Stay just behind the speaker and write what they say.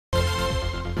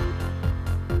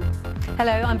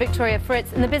Hello, I'm Victoria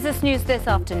Fritz in the business news this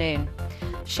afternoon.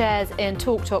 Shares in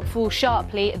TalkTalk fall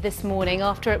sharply this morning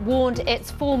after it warned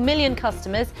its 4 million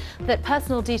customers that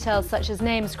personal details such as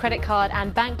names, credit card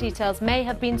and bank details may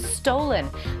have been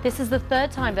stolen. This is the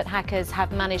third time that hackers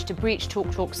have managed to breach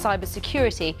TalkTalk's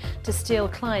cybersecurity to steal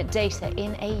client data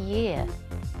in a year.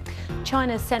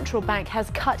 China's central bank has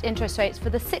cut interest rates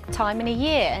for the sixth time in a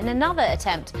year in another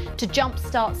attempt to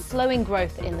jumpstart slowing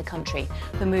growth in the country.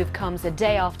 The move comes a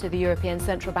day after the European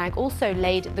Central Bank also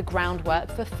laid the groundwork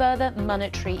for further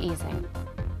monetary easing.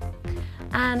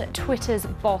 And Twitter's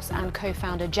boss and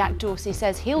co-founder Jack Dorsey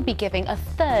says he'll be giving a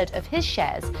third of his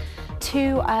shares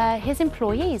to his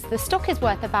employees. The stock is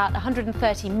worth about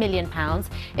 £130 million.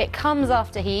 It comes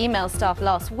after he emailed staff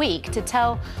last week to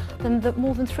tell them that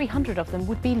more than 300 of them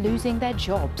would be losing their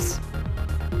jobs.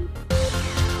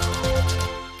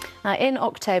 Now, in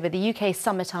October, the UK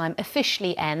summertime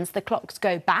officially ends. The clocks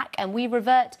go back and we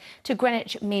revert to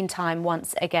Greenwich Mean Time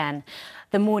once again.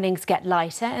 The mornings get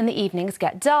lighter and the evenings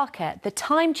get darker. The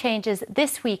time changes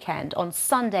this weekend on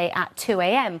Sunday at 2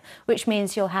 a.m, which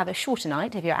means you'll have a shorter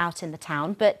night if you're out in the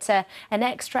town, but an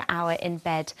extra hour in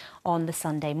bed on the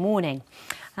Sunday morning.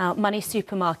 Money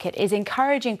Supermarket is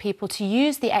encouraging people to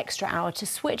use the extra hour to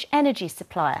switch energy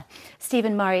supplier.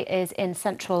 Stephen Murray is in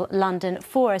central London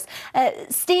for us.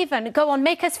 Stephen, go on,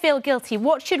 make us feel guilty.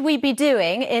 What should we be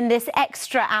doing in this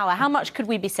extra hour? How much could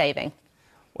we be saving?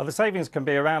 Well, the savings can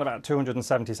be around about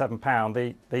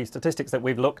 £277. The statistics that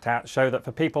we've looked at show that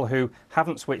for people who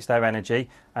haven't switched their energy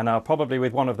and are probably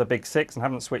with one of the big six and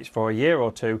haven't switched for a year or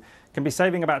two, can be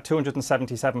saving about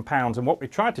 £277. And what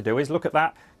we've tried to do is look at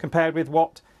that compared with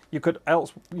what you could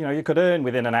earn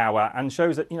within an hour, and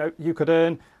shows that you could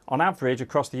earn on average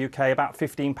across the UK about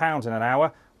 £15 in an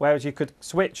hour, whereas you could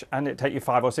switch and it'd take you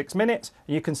 5 or 6 minutes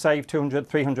and you can save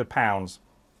 £200–300.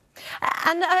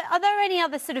 And are there any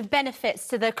other sort of benefits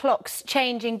to the clocks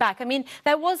changing back? I mean,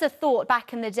 there was a thought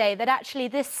back in the day that actually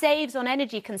this saves on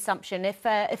energy consumption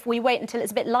if we wait until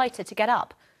it's a bit lighter to get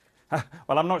up.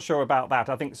 Well, I'm not sure about that.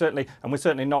 I think certainly, and we're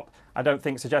certainly not, I don't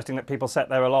think, suggesting that people set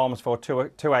their alarms for 2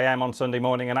 a.m. on Sunday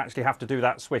morning and actually have to do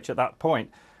that switch at that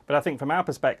point. But I think from our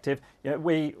perspective,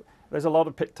 there's a lot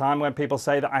of time when people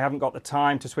say that I haven't got the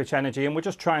time to switch energy, and we're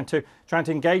just trying to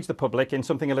engage the public in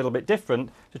something a little bit different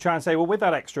to try and say, well, with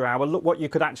that extra hour, look what you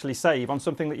could actually save on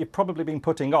something that you've probably been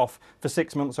putting off for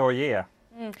 6 months or a year.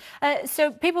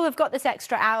 So people have got this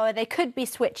extra hour, they could be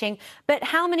switching, but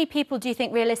how many people do you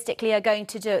think realistically are going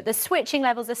to do it? The switching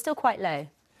levels are still quite low.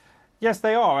 Yes,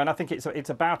 they are, and I think it's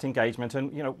about engagement,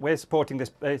 and we're supporting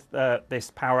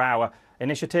this Power Hour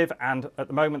initiative, and at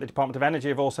the moment the Department of Energy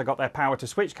have also got their Power to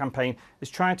Switch campaign, is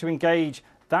trying to engage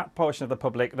that portion of the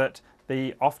public that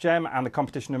the Ofgem and the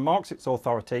Competition and Markets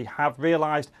Authority have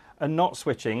realised are not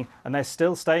switching, and they're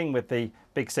still staying with the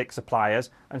big six suppliers.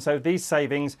 And so these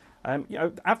savings,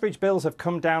 average bills have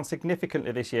come down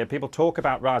significantly this year. People talk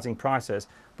about rising prices,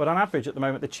 but on average at the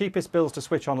moment the cheapest bills to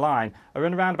switch online are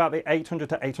in around about the £800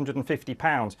 to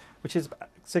 £850, which is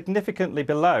significantly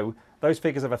below those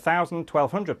figures of £1,000,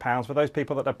 £1,200 for those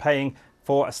people that are paying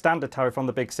for a standard tariff on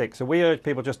the big six. So we urge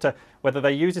people just to, whether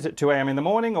they use it at 2 a.m. in the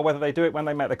morning or whether they do it when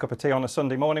they make their cup of tea on a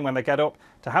Sunday morning when they get up,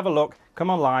 to have a look, come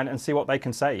online and see what they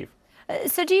can save.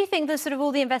 So do you think that sort of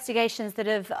all the investigations that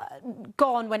have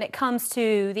gone when it comes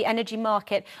to the energy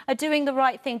market are doing the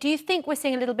right thing? Do you think we're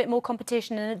seeing a little bit more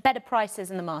competition and better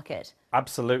prices in the market?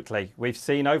 Absolutely. We've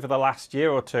seen over the last year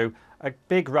or two a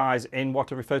big rise in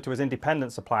what are referred to as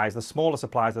independent suppliers, the smaller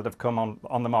suppliers that have come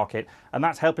on the market, and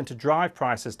that's helping to drive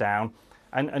prices down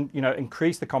and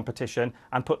increase the competition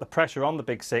and put the pressure on the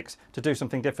big six to do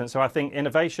something different. So I think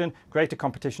innovation, greater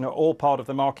competition are all part of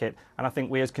the market, and I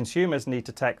think we as consumers need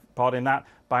to take part in that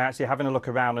by actually having a look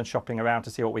around and shopping around to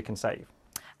see what we can save.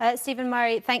 Stephen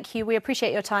Murray, thank you. We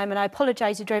appreciate your time, and I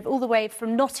apologise you drove all the way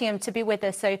from Nottingham to be with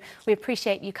us, so we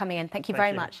appreciate you coming in. Thank you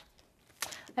very much.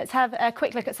 Let's have a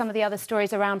quick look at some of the other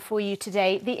stories around for you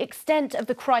today. The extent of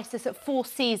the crisis at Four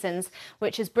Seasons,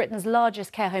 which is Britain's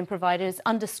largest care home provider, is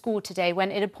underscored today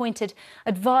when it appointed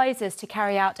advisors to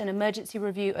carry out an emergency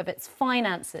review of its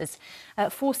finances.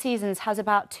 Four Seasons has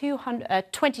about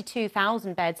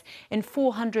 22,000 beds in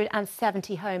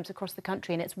 470 homes across the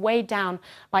country, and it's weighed down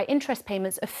by interest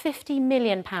payments of £50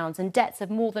 million and debts of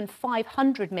more than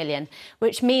 £500 million,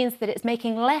 which means that it's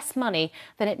making less money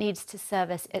than it needs to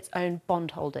service its own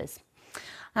bondholders.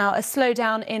 Now, a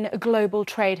slowdown in global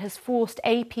trade has forced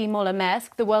A.P.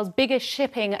 Moller-Maersk, the world's biggest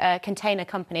shipping container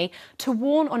company, to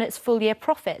warn on its full-year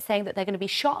profit, saying that they're going to be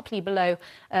sharply below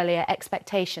earlier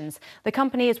expectations. The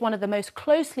company is one of the most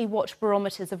closely watched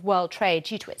barometers of world trade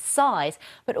due to its size,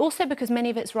 but also because many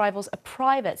of its rivals are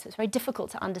private, so it's very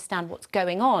difficult to understand what's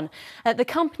going on. The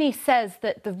company says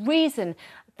that the reason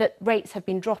that rates have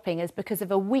been dropping is because of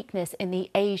a weakness in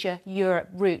the Asia-Europe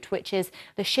route, which is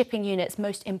the shipping unit's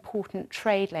most important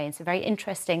trade lane. So very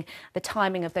interesting, the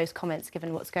timing of those comments,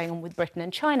 given what's going on with Britain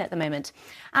and China at the moment.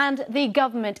 And the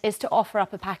government is to offer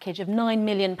up a package of £9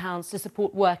 million to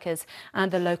support workers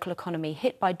and the local economy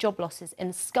hit by job losses in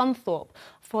Scunthorpe,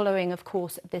 following, of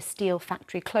course, this steel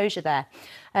factory closure there.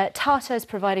 Tata is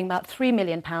providing about £3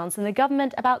 million and the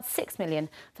government about £6 million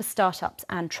for start-ups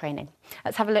and training.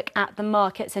 Let's have a look at the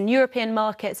markets. And European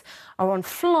markets are on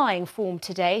flying form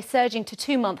today, surging to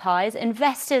 2-month highs.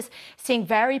 Investors seeing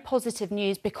very positive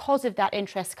news because of that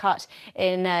interest cut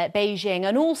in Beijing.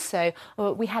 And also,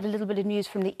 we had a little bit of news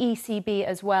from the ECB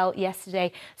as well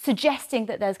yesterday, suggesting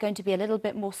that there's going to be a little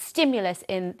bit more stimulus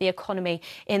in the economy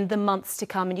in the months to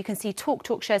come. And you can see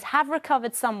TalkTalk shares have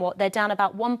recovered somewhat. They're down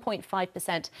about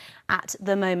 1.5% at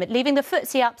the moment, leaving the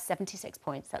FTSE up 76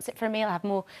 points. That's it from me. I'll have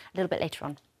more a little bit later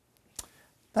on.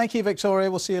 Thank you, Victoria.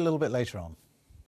 We'll see you a little bit later on.